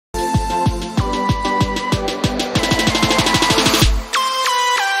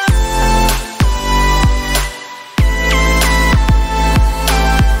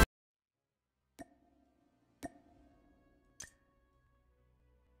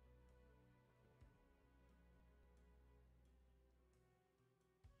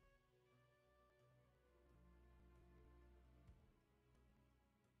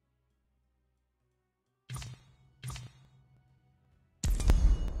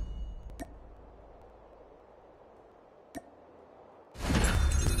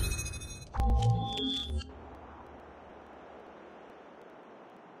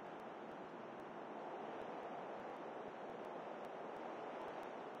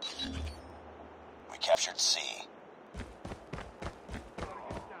We captured C.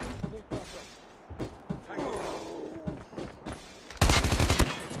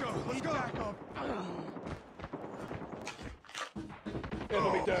 Let's go. Back up.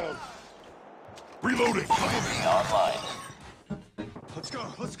 Enemy down. Reloading. UAV online. Let's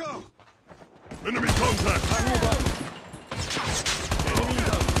go. Enemy contact. Enemy down.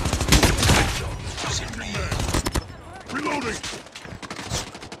 Losing B. Reloading.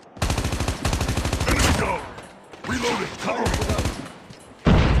 Enemy down. Reloading. Cover me.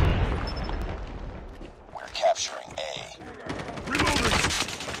 We're capturing A. Reloading.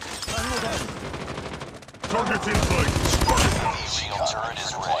 Targets in sight. Shield turret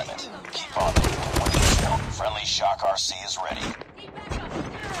is ready. Keep on moving. Friendly shock RC is ready.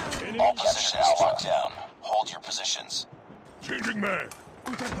 All positions locked down. Hold your positions. Changing mag.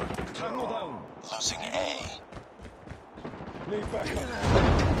 Tango down. Losing A. Need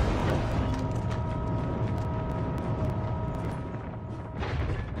backup.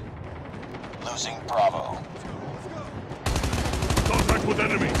 Losing Bravo. Contact with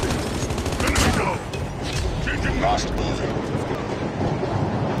enemy. Enemy down. Changing mag. Lost B.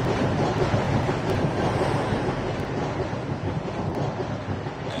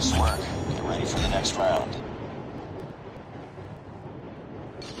 Nice work. Get ready for the next round.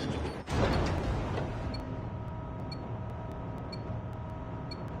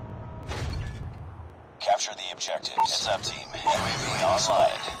 Capture the objectives. Heads up, team. UAV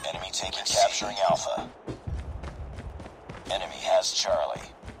online. Enemy taking capturing Alpha. Enemy has Charlie.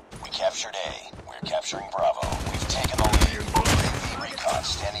 We captured A. We're capturing Bravo. We've taken the lead. UAV recon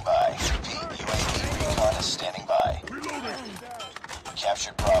standing by. Repeat, UAV recon is standing by. Reloading. We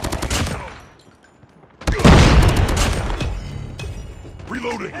captured Bravo.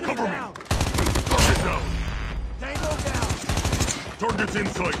 Reloading. Cover me. Target down. Tango down. Target's in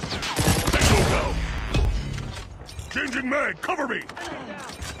sight. Tango down. Changing mag. Cover me.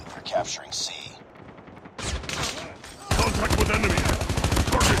 We're capturing C. Contact with enemy.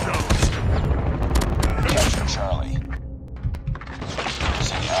 Target down. Capture Charlie.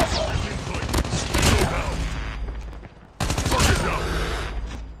 Losing Alpha. In sight. Tango down. Target down.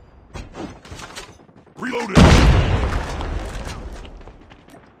 Reloading.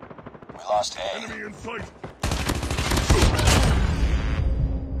 We lost A. Enemy in sight.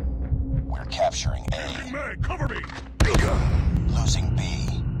 We're capturing Changing A. mag. Cover me. Losing B.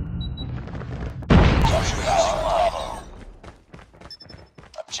 Captured Bravo.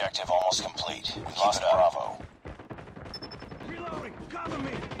 Objective almost complete. We lost Bravo. Reloading. Cover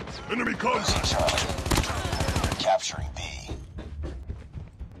me. Enemy Losing contact. Charlie. We're capturing B.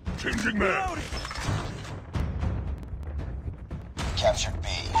 Changing mag. Reloading. Captured B.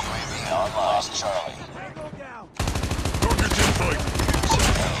 UAV on. Lost Charlie. Tango down. Target's in sight.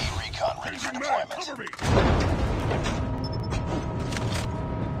 Losing A. Recon ready for Changing mag. deployment. Cover me.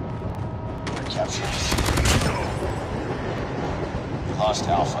 We're capturing C. Down. We lost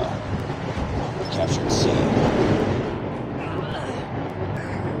Alpha. We captured C.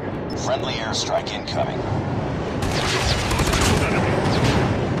 Friendly airstrike incoming.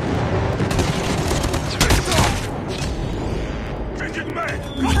 Changing mag.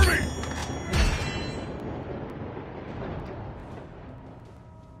 Cover me.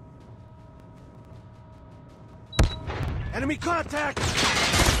 Enemy contact.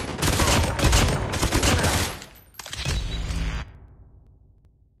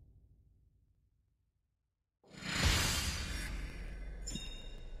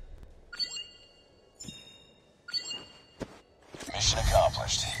 Mission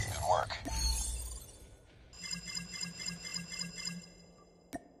accomplished. Good work.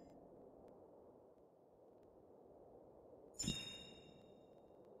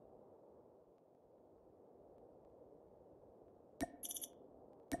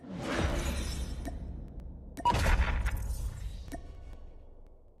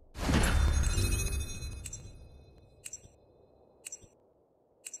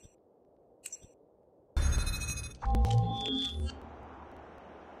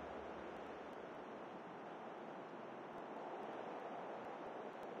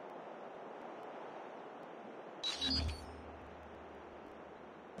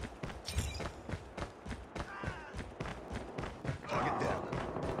 Target down.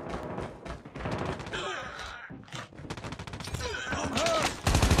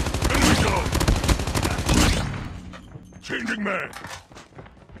 Enemy down. Changing mag.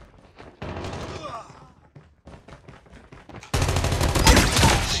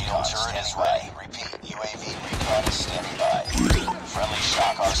 Shield turret is ready. Repeat, UAV recon is standing by. Friendly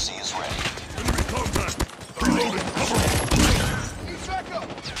shock RC is ready. Enemy contact. Reloading. Cover me. Need backup.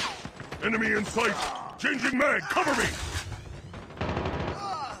 Enemy in sight! Changing mag! Cover me!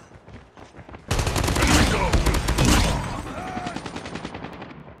 Enemy down!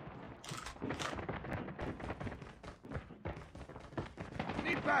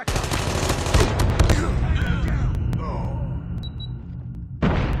 Need backup.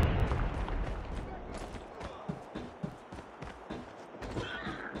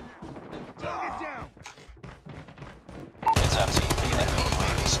 Target down. It's empty. Enemy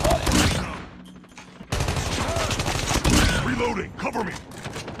UAV spotted. Reloading! Cover me!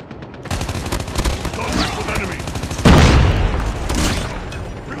 Contact with enemy!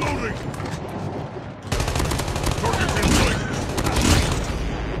 Reloading! Target's in sight!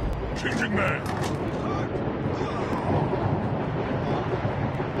 Changing mag!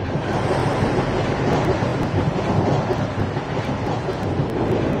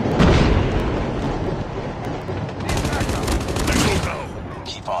 Tango down!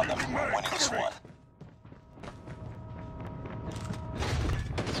 Keep on them. We're winning this one.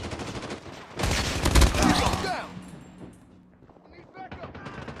 Down. Need backup.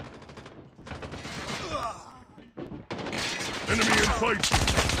 Enemy in sight!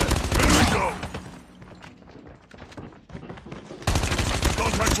 Enemy down!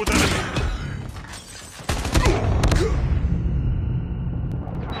 Contact with enemy!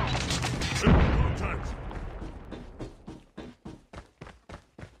 Enemy contact!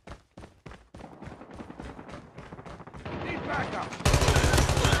 Need backup.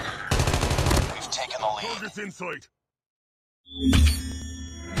 We've taken the lead. Target's in sight!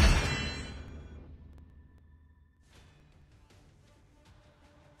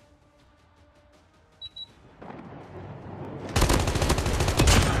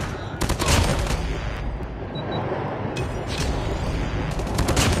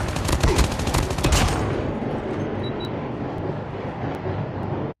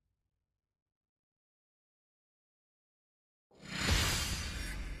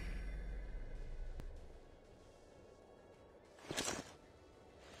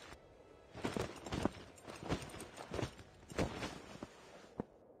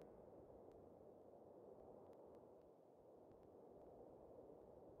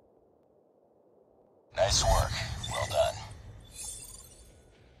 Nice work. Well done.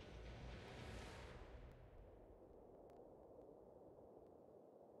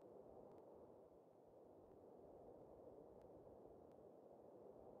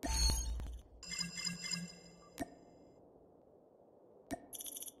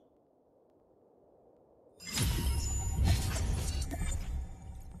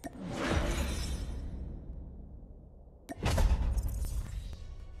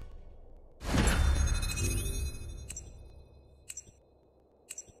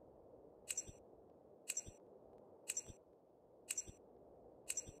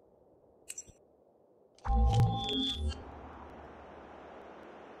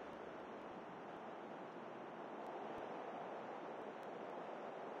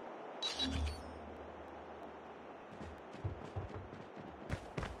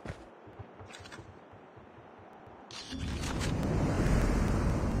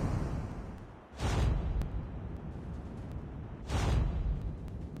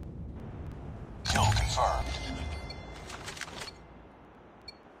 Kill confirmed.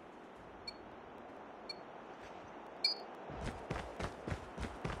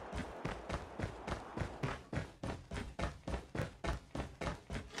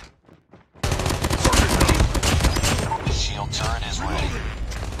 Shield turret is ready.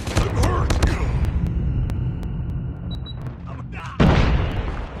 I'm hurt!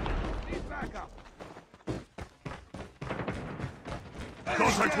 Need backup.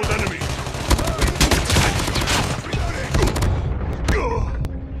 Contact with enemy!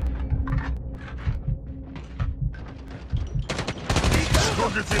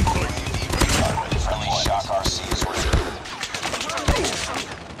 Target's in sight! Friendly shock RC is ready.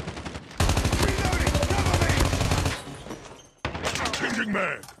 Reloading. Cover me. Changing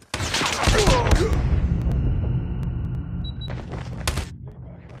mag!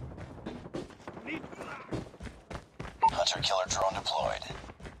 Need Hunter-killer drone deployed.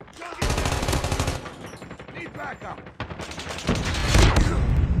 target down. Need backup.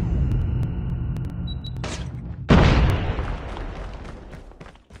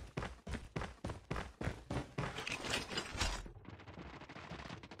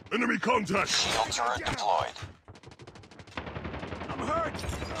 Enemy contact! Shield turret deployed. I'm hurt.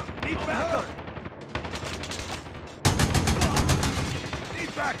 Need backup.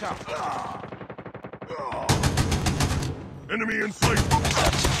 Need backup. Enemy in sight!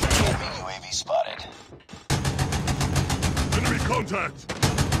 Enemy UAV spotted. Enemy contact!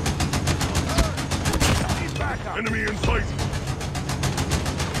 back up. Enemy in sight!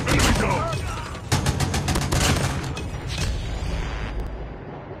 Enemy down!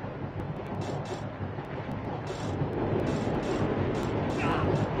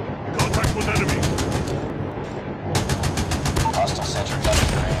 Contact with enemy! Hostile sentry gun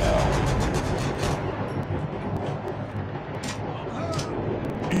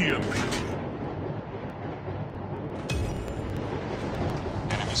in EMP.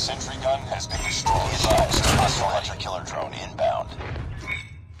 Enemy sentry gun has been destroyed. Advised, hostile hunter killer drone inbound.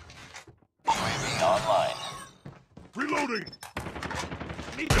 UAV online. Reloading!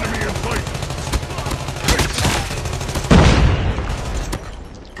 Enemy in sight!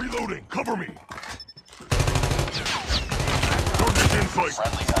 Reloading! Cover me! Target in sight!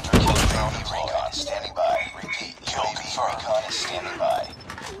 Friendly hunter killer drone recon standing by. Repeat, UAV recon is standing by.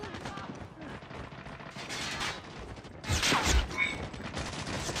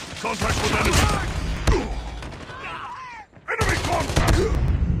 Contact with enemy! Enemy contact!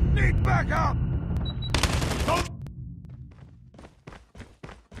 Need backup.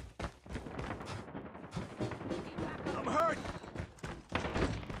 I'm hurt.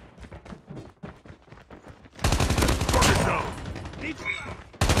 Target down! Need.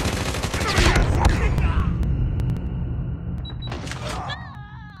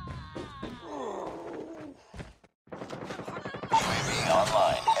 UAV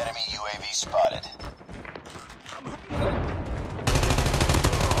online. Enemy UAV spotted.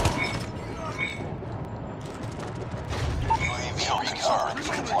 UAV confirmed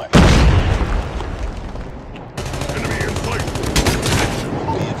for deployment. Enemy in sight!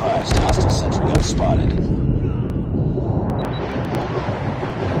 Be advised, hostile sentry gun spotted.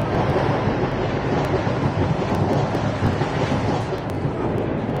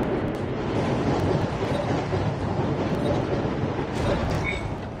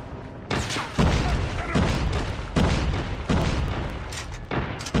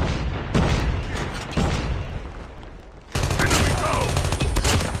 Enemy down!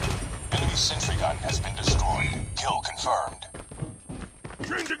 Enemy sentry gun has been destroyed. Kill confirmed.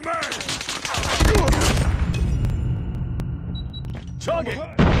 Changing mag! Target!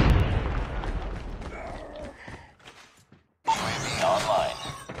 UAV online.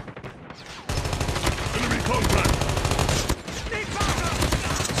 Enemy contact! Need backup.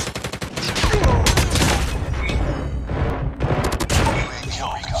 UAV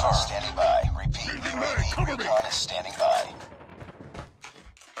recon standing by. Repeat, UAV Cover me. recon is standing by.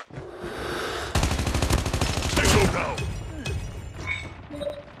 Tango down!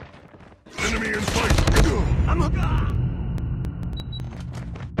 Enemy in sight! I'm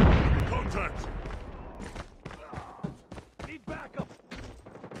Enemy contact! Need backup.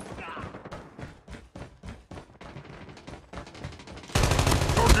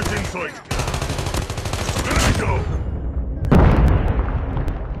 Target in sight! Enemy down!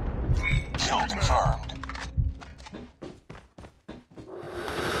 Kill confirmed.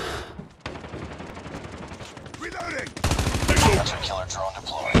 Reloading. Tango Hunter killer drone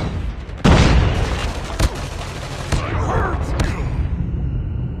deployed.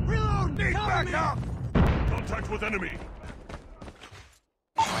 Reload. Need backup. Contact with enemy!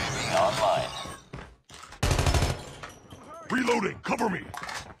 UAV online. Reloading! Cover me!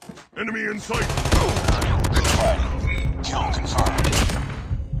 Enemy in sight! Fighting. Kill confirmed.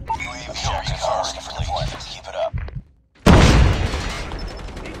 UAV recon for deployment. Keep it up.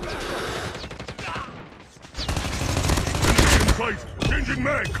 Enemy in sight! Changing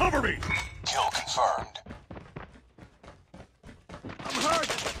mag! Cover me! Kill confirmed. I'm hurt.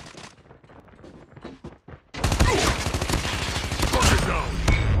 Target down!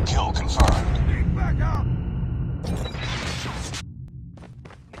 Kill confirmed. Need backup.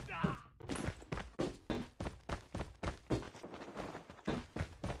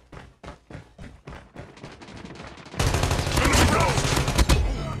 Enemy down!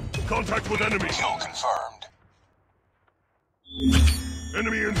 Contact with enemy! Kill confirmed.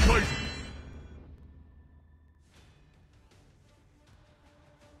 Enemy in sight!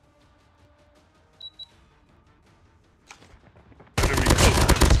 Enemy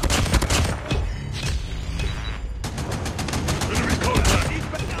contact! Enemy contact! Need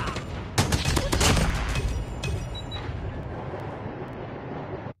backup.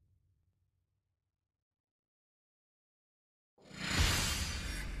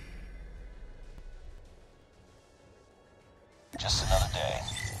 Just another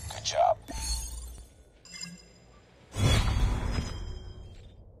day.